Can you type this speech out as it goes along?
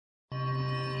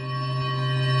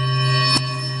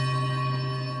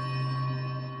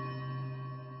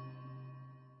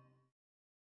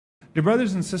Dear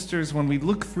brothers and sisters, when we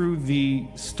look through the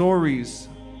stories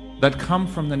that come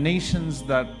from the nations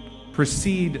that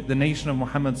precede the nation of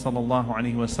Muhammad sallallahu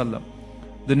alaihi wasallam,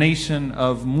 the nation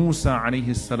of Musa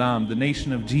alayhi salam, the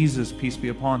nation of Jesus, peace be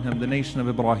upon him, the nation of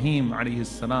Ibrahim alayhi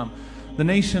salam, the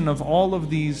nation of all of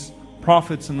these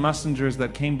prophets and messengers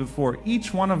that came before,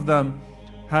 each one of them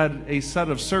had a set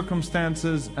of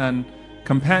circumstances and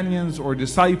companions or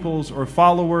disciples or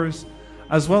followers,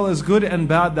 as well as good and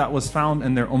bad that was found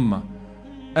in their ummah.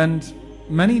 And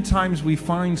many times we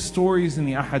find stories in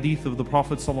the ahadith of the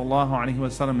Prophet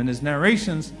ﷺ in his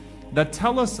narrations that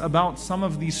tell us about some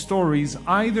of these stories,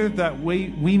 either that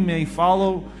we may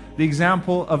follow the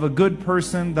example of a good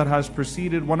person that has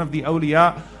preceded one of the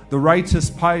awliya, the righteous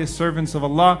pious servants of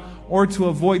Allah, or to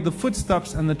avoid the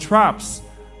footsteps and the traps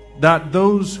that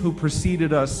those who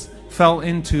preceded us fell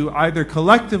into, either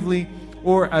collectively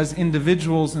or as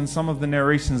individuals in some of the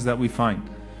narrations that we find.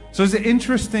 So it's an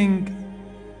interesting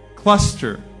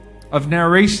cluster of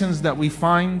narrations that we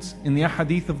find in the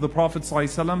ahadith of the Prophet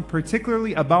ﷺ,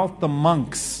 particularly about the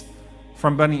monks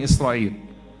from Bani Israel,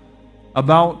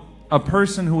 about a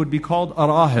person who would be called a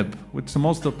rahib, which the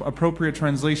most appropriate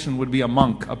translation would be a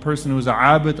monk, a person who is a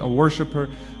abid, a worshipper,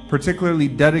 particularly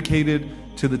dedicated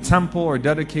to the temple or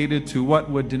dedicated to what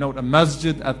would denote a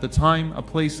masjid at the time, a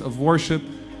place of worship.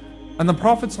 And the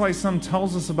Prophet ﷺ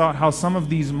tells us about how some of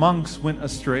these monks went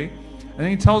astray, and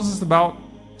he tells us about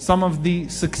some of the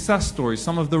success stories,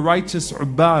 some of the righteous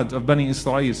ubad of Bani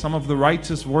Israel, some of the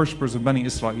righteous worshippers of Bani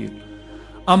Israel.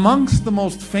 Amongst the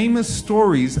most famous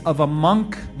stories of a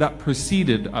monk that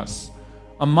preceded us,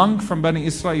 a monk from Bani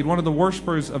Israel, one of the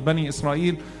worshippers of Bani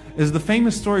Israel, is the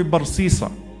famous story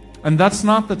Barsisa. And that's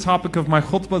not the topic of my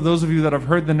khutbah, those of you that have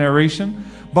heard the narration.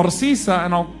 Barsisa,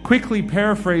 and I'll quickly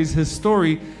paraphrase his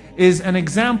story, is an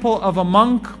example of a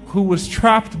monk who was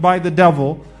trapped by the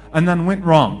devil and then went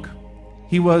wrong.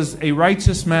 He was a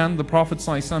righteous man, the Prophet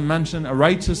ﷺ mentioned, a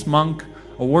righteous monk,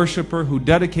 a worshipper who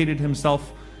dedicated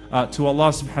himself to Allah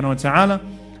subhanahu wa ta'ala.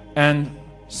 And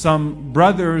some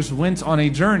brothers went on a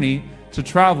journey to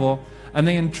travel, and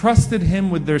they entrusted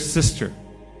him with their sister.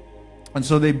 And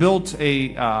so they built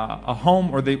a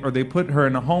home, or they put her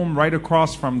in a home right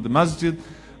across from the masjid,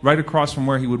 right across from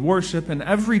where he would worship. And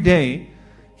every day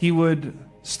he would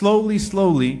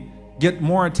slowly get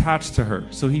more attached to her.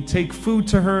 So he'd take food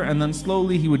to her, and then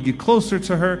slowly he would get closer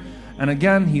to her. And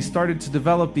again, he started to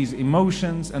develop these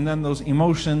emotions, and then those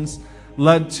emotions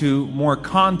led to more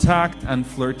contact and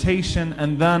flirtation,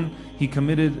 and then he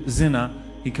committed zina,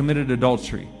 he committed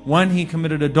adultery. When he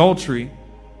committed adultery,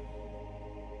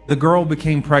 the girl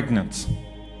became pregnant.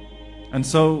 And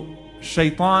so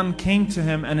Shaitan came to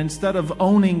him, and instead of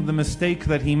owning the mistake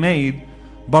that he made,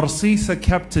 Barsisa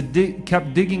kept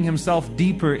digging himself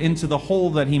deeper into the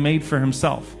hole that he made for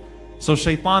himself. So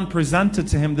Shaitan presented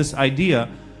to him this idea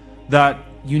that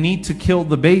you need to kill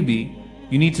the baby,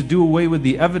 you need to do away with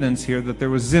the evidence here that there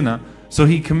was zina. So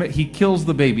he kills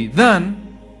the baby.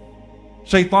 Then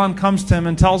Shaitan comes to him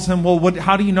and tells him, well,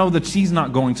 how do you know that she's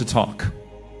not going to talk?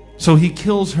 So he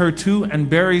kills her too and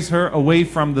buries her away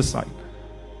from the site.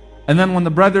 And then when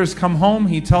the brothers come home,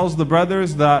 he tells the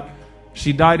brothers that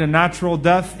she died a natural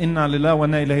death, inna lillahi wa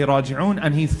inna ilayhi raji'un,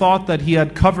 and he thought that he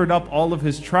had covered up all of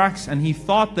his tracks, and he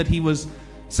thought that he was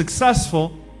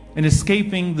successful in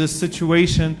escaping this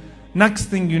situation. Next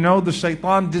thing you know, the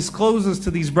Shaitan discloses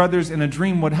to these brothers in a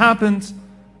dream what happened,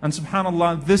 and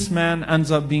subhanAllah, this man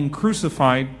ends up being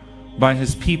crucified by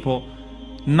his people,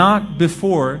 not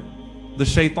before the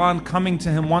Shaitan coming to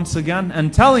him once again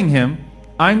and telling him,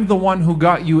 I'm the one who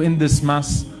got you in this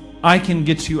mess, I can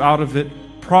get you out of it.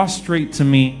 Prostrate to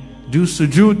me, do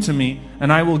sujood to me,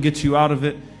 and I will get you out of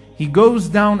it. He goes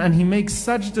down and he makes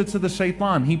sajda to the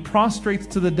Shaitan. He prostrates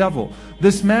to the devil.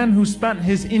 This man who spent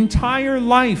his entire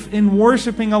life in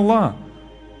worshipping Allah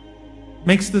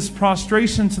makes this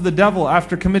prostration to the devil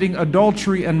after committing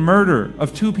adultery and murder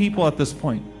of two people at this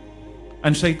point.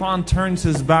 And Shaitan turns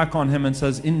his back on him and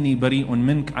says, Inni bari'un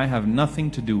mink, I have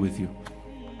nothing to do with you.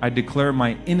 I declare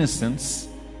my innocence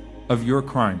of your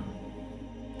crime.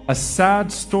 A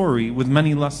sad story with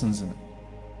many lessons in it.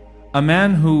 A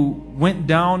man who went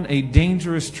down a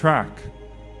dangerous track.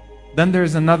 Then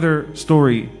there's another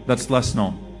story that's less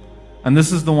known. And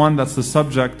this is the one that's the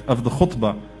subject of the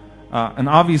khutbah. And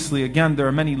obviously, again, there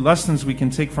are many lessons we can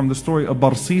take from the story of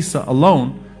Barsisa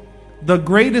alone. The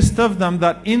greatest of them,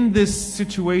 that in this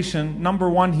situation, number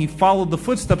one, he followed the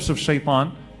footsteps of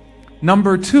Shaitan.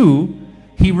 Number two,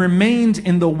 he remained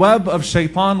in the web of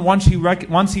Shaitan once he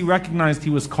recognized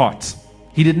he was caught.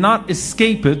 He did not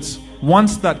escape it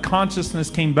once that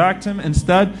consciousness came back to him.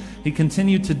 Instead, he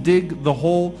continued to dig the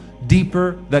hole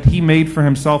deeper that he made for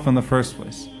himself in the first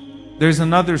place. There's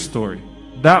another story.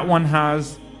 That one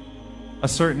has a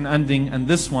certain ending, and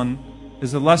this one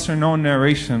is a lesser known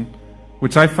narration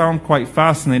which I found quite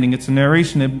fascinating. It's a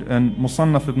narration in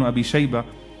Musannaf ibn Abi Shayba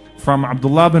from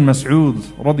Abdullah bin Mas'ud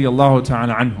radiyallahu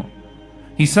ta'ala anhu.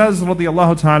 He says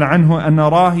radiyallahu ta'ala anhu, أن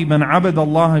راهبا عبد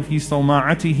الله في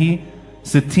صومعته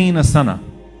 60 سنة.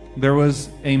 There was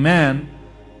a man,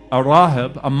 a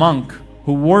rahib, a monk,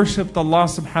 who worshipped Allah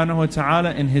subhanahu wa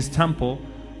ta'ala in his temple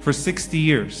for 60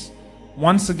 years.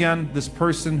 Once again, this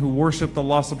person who worshipped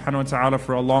Allah subhanahu wa ta'ala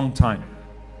for a long time.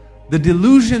 The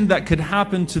delusion that could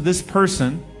happen to this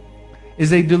person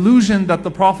is a delusion that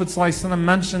the Prophet ﷺ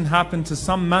mentioned happened to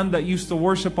some men that used to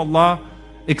worship Allah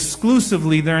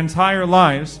exclusively their entire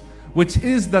lives, which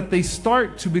is that they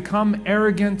start to become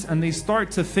arrogant and they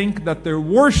start to think that their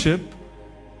worship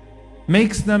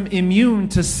makes them immune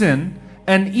to sin,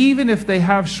 and even if they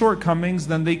have shortcomings,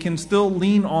 then they can still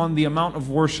lean on the amount of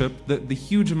worship, the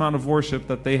huge amount of worship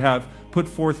that they have put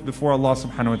forth before Allah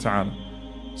subhanahu wa ta'ala.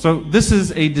 So this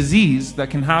is a disease that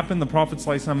can happen. The Prophet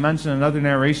ﷺ mentioned in another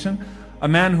narration, a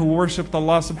man who worshipped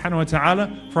Allah subhanahu wa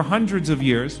ta'ala for hundreds of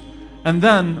years, and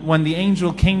then when the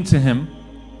angel came to him,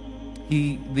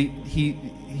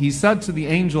 he said to the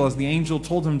angel, as the angel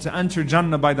told him to enter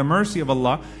Jannah by the mercy of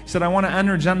Allah, he said, I want to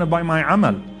enter Jannah by my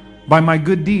amal, by my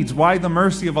good deeds. Why the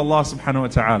mercy of Allah subhanahu wa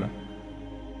ta'ala?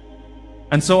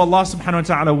 And so Allah subhanahu wa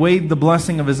ta'ala weighed the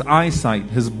blessing of his eyesight,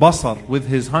 his basar, with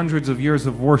his hundreds of years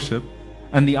of worship,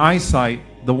 and the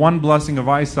eyesight, the one blessing of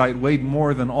eyesight, weighed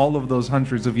more than all of those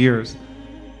hundreds of years.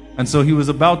 And so he was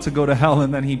about to go to hell,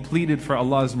 and then he pleaded for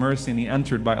Allah's mercy, and he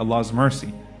entered by Allah's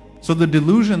mercy. So the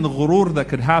delusion, the ghurur that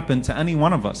could happen to any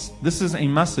one of us, this is a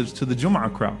message to the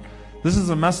Jum'ah crowd. This is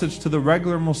a message to the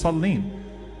regular musallin,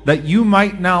 that you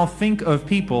might now think of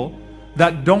people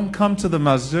that don't come to the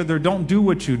masjid or don't do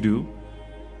what you do,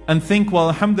 and think, well,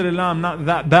 alhamdulillah, I'm not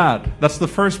that bad. That's the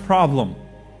first problem.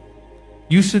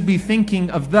 You should be thinking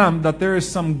of them that there is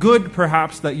some good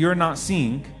perhaps that you're not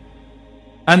seeing,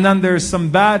 and then there's some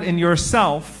bad in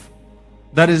yourself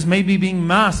that is maybe being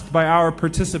masked by our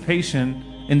participation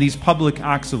in these public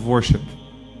acts of worship.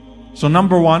 So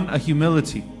number one, a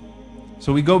humility.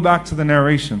 So we go back to the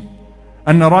narration.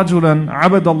 أن رجلا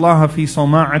عبد الله في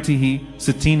صومعته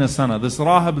 60 سنة. This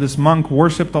rahib, this monk,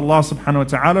 worshipped Allah subhanahu wa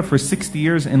ta'ala for 60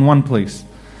 years in one place.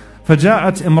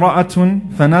 فجاءت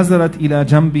امرأة فنزلت إلى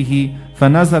جنبه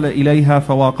فنزل إليها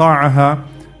فوقعها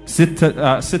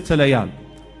ست ليال.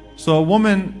 So a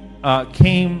woman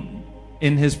came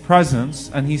in his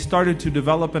presence, and he started to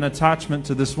develop an attachment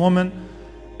to this woman,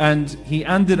 and he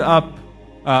ended up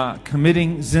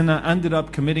committing zina, ended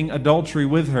up committing adultery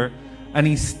with her, and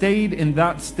he stayed in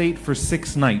that state for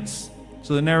 6 nights.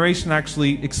 So the narration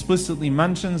actually explicitly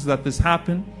mentions that this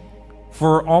happened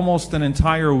for almost an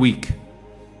entire week.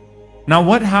 Now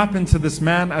what happened to this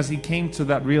man as he came to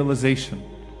that realization?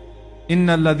 إِنَّ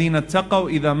الَّذِينَ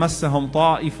اتَّقَوْا إِذَا مَسَّهُمْ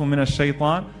طَائِفٌ مِنَ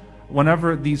الشَّيْطَانِ.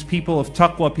 Whenever these people of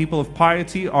taqwa, people of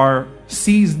piety, are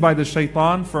seized by the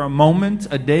shaitan for a moment,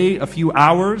 a day, a few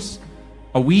hours,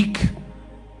 a week,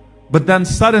 but then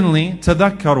suddenly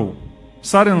تَذَكَّرُوا,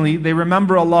 suddenly they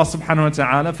remember Allah subhanahu wa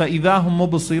ta'ala, فَإِذَا هُمْ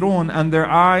مُبْصِرُونَ, and their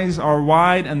eyes are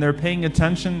wide and they're paying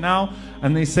attention now,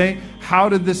 and they say, how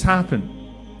did this happen?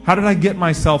 How did I get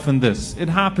myself in this? It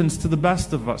happens to the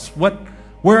best of us.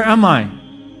 Where am I?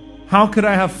 How could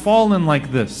I have fallen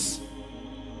like this?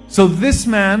 So this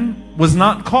man was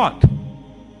not caught.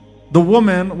 The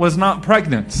woman was not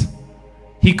pregnant.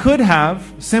 He could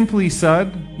have simply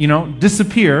said,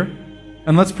 disappear,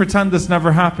 and let's pretend this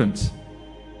never happened,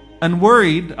 and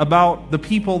worried about the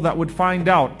people that would find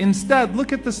out. Instead,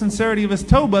 look at the sincerity of his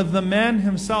tawbah. The man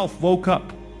himself woke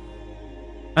up.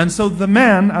 And so the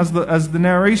man, as the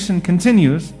narration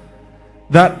continues,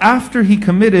 that after he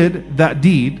committed that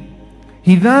deed,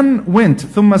 he then went,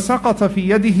 ثُمَّ سَقَطَ فِي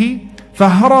يَدِهِ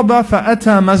فَهَرَبَ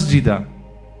فَأَتَى مَسْجِدًا.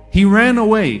 He ran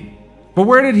away. But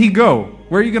where did he go?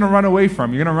 Where are you going to run away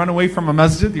from? You're going to run away from a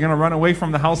masjid? You're going to run away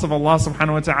from the house of Allah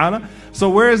subhanahu wa ta'ala? So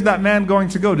where is that man going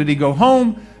to go? Did he go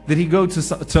home? Did he go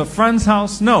to a friend's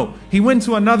house? No. He went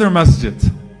to another masjid.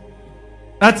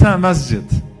 Ata masjid.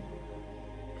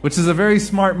 Which is a very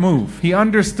smart move. He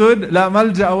understood, لا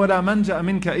ملجأ ولا منجأ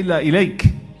منك إلا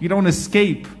إليك. You don't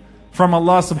escape from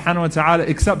Allah subhanahu wa ta'ala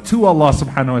except to Allah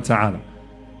subhanahu wa ta'ala.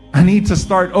 I need to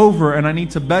start over, and I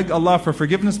need to beg Allah for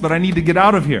forgiveness, but I need to get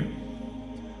out of here.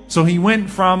 So he went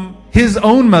from his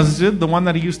own masjid, the one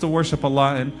that he used to worship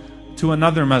Allah in, to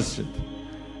another masjid.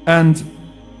 And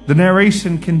the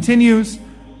narration continues,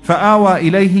 فَآوَى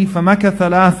إِلَيْهِ فَمَكَثَ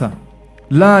ثَلَاثًا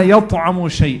لَا يَطْعَمُ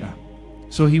شَيْئًا.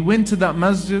 So he went to that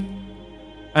masjid,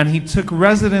 and he took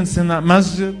residence in that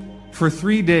masjid for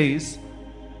 3 days,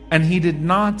 and he did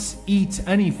not eat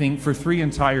anything for 3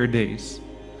 entire days.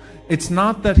 It's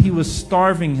not that he was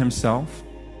starving himself.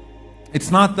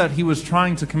 It's not that he was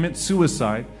trying to commit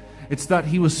suicide. It's that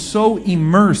he was so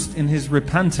immersed in his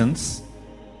repentance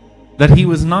that he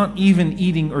was not even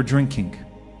eating or drinking.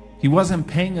 He wasn't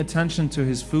paying attention to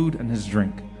his food and his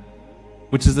drink,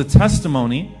 which is a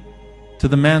testimony to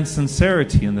the man's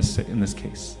sincerity in this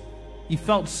case. He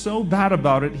felt so bad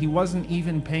about it, he wasn't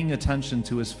even paying attention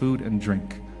to his food and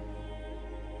drink.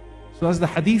 So as the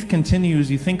hadith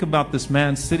continues, you think about this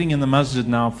man sitting in the masjid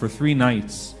now for 3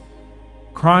 nights,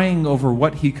 crying over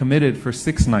what he committed for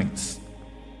 6 nights,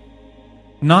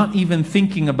 not even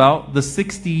thinking about the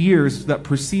 60 years that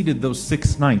preceded those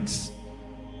 6 nights.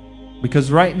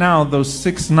 Because right now, those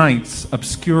 6 nights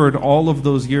obscured all of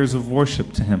those years of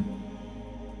worship to him,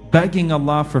 begging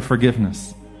Allah for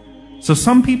forgiveness. So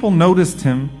some people noticed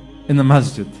him in the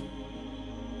masjid.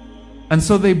 And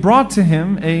so they brought to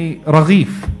him a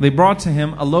raghif. They brought to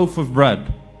him a loaf of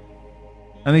bread.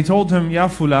 And they told him, Ya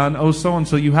fulan, oh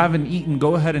so-and-so, you haven't eaten,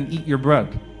 go ahead and eat your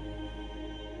bread.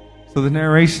 So the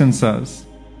narration says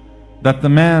that the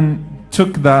man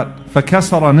took that,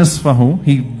 فَكَسَرَ نِصْفَهُ,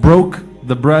 he broke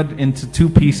the bread into 2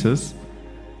 pieces.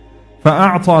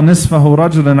 فَأَعْطَى نِصْفَهُ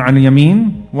رَجُلًا عَنْ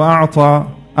الْيَمِينِ وَأَعْطَى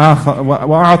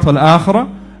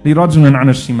الْآخَرَ لِرَجُلٍ عَنْ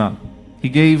الشِّمَالِ. He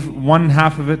gave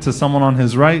 1/2 of it to someone on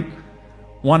his right,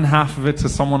 1/2 of it to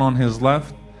someone on his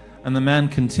left, and the man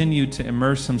continued to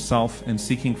immerse himself in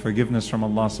seeking forgiveness from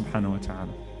Allah subhanahu wa ta'ala.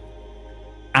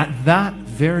 At that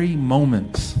very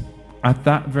moment,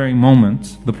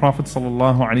 the Prophet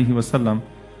sallallahu alaihi wasallam,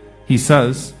 he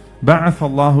says, بَعَثَ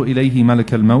اللَّهُ إِلَيْهِ مَلَكَ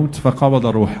الْمَوْتِ فَقَبَضَ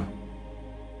رُوحَهُ.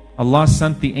 Allah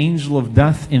sent the angel of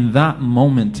death in that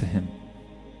moment to him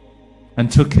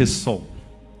and took his soul.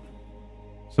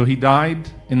 So he died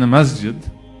in the masjid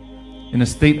in a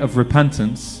state of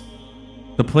repentance,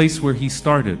 the place where he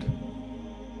started.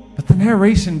 But the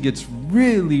narration gets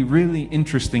really, really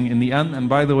interesting in the end. And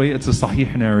by the way, it's a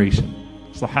sahih narration.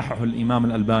 Sahahahu al-Imam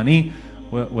al-Albani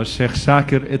wa Shaykh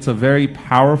Shakir. It's a very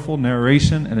powerful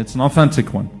narration and it's an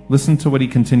authentic one. Listen to what he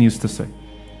continues to say.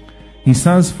 He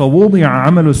says, فَوُضِعَ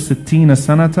عَمَلُ السِّتِّينَ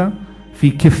سَنَةً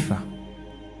فِي كِفَّةٍ.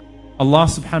 Allah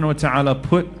subhanahu wa ta'ala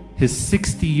put his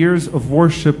 60 years of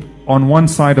worship on one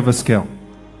side of a scale.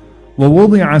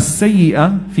 وَوُضِعَ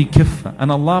السَّيِّئَ فِي كِفَّةٍ.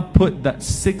 And Allah put that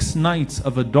 6 nights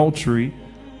of adultery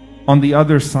on the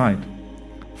other side.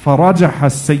 فَرَجَحَ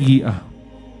السَّيِّئَ.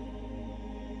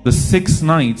 The 6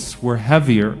 nights were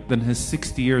heavier than his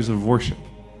 60 years of worship.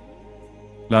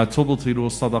 لَا تُبْطِلُوا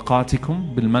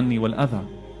صَدَقَاتِكُمْ بِالْمَنِّ وَالْأَذَى.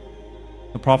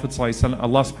 The Prophet ﷺ,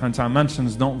 Allah subhanahu wa ta'ala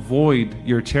mentions, don't void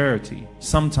your charity.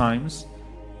 Sometimes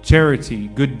charity,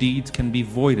 good deeds can be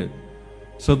voided.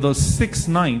 So those 6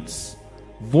 nights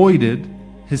voided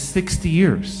his 60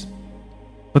 years.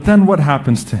 But then what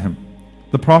happens to him?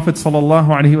 The Prophet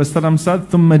ﷺ said,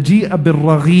 ثُمَّ جِيءَ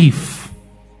بِالرَّغِيفِ.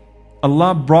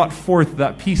 Allah brought forth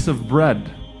that piece of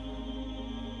bread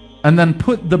and then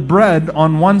put the bread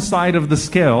on one side of the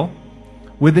scale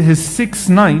with his 6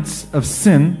 nights of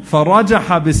sin. فَرَجَحَ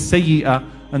بِالسَّيِّئَةِ.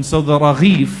 And so the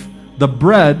raghif, the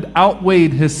bread,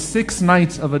 outweighed his 6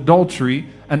 nights of adultery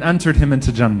and entered him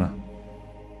into Jannah.